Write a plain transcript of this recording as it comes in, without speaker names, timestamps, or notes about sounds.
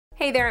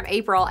Hey there, I'm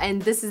April,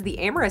 and this is the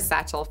Amorous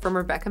Satchel from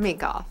Rebecca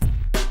Minkoff.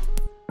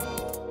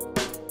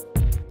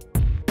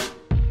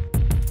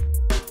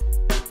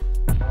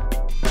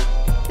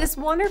 This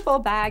wonderful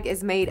bag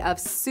is made of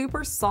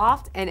super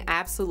soft and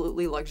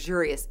absolutely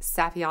luxurious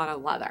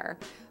Saffiano leather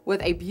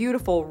with a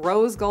beautiful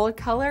rose gold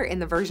color in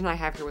the version I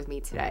have here with me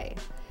today.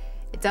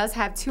 It does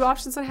have two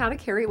options on how to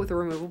carry it, with a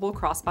removable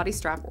crossbody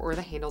strap or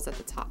the handles at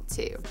the top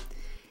too.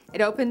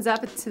 It opens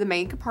up to the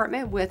main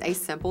compartment with a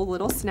simple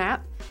little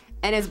snap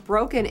and is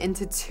broken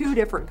into two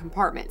different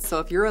compartments. So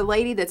if you're a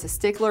lady that's a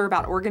stickler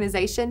about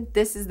organization,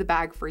 this is the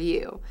bag for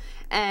you.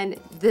 And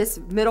this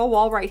middle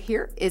wall right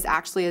here is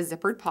actually a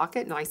zippered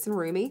pocket, nice and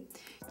roomy.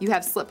 You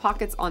have slip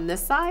pockets on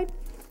this side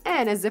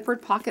and a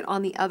zippered pocket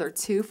on the other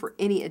too for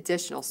any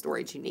additional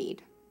storage you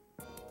need.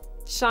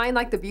 Shine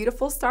like the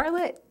beautiful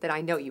starlet that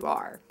I know you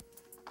are.